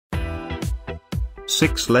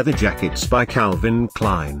6 leather jackets by Calvin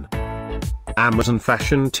Klein. Amazon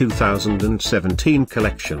Fashion 2017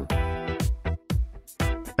 collection.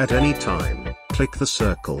 At any time, click the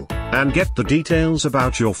circle, and get the details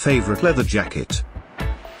about your favorite leather jacket.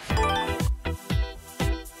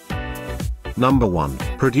 Number 1,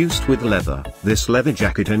 produced with leather. This leather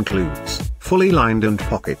jacket includes fully lined and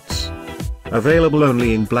pockets. Available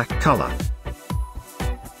only in black color.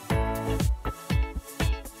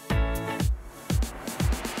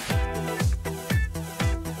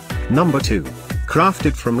 Number 2,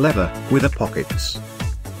 crafted from leather, with pockets.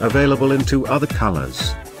 Available in 2 other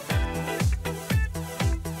colors.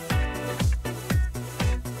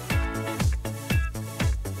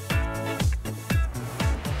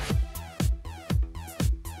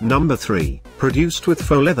 Number 3, produced with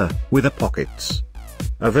faux leather, with pockets.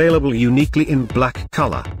 Available uniquely in black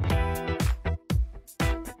color.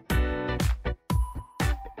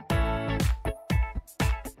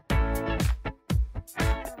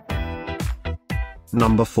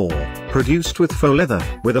 Number 4, produced with faux leather,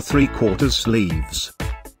 with 3/4 sleeves.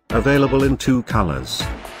 Available in 2 colors.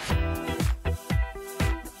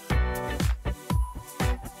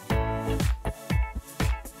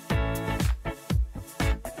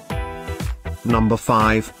 Number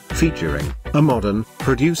 5, featuring a modern,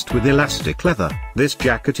 produced with elastic leather. This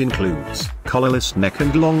jacket includes collarless neck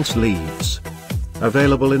and long sleeves.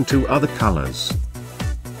 Available in 2 other colors.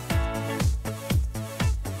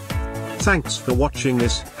 Thanks for watching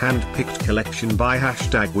this hand-picked collection by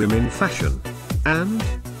 #WomenFashion. And,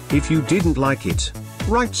 if you didn't like it,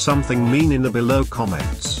 write something mean in the below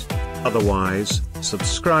comments. Otherwise,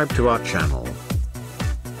 subscribe to our channel.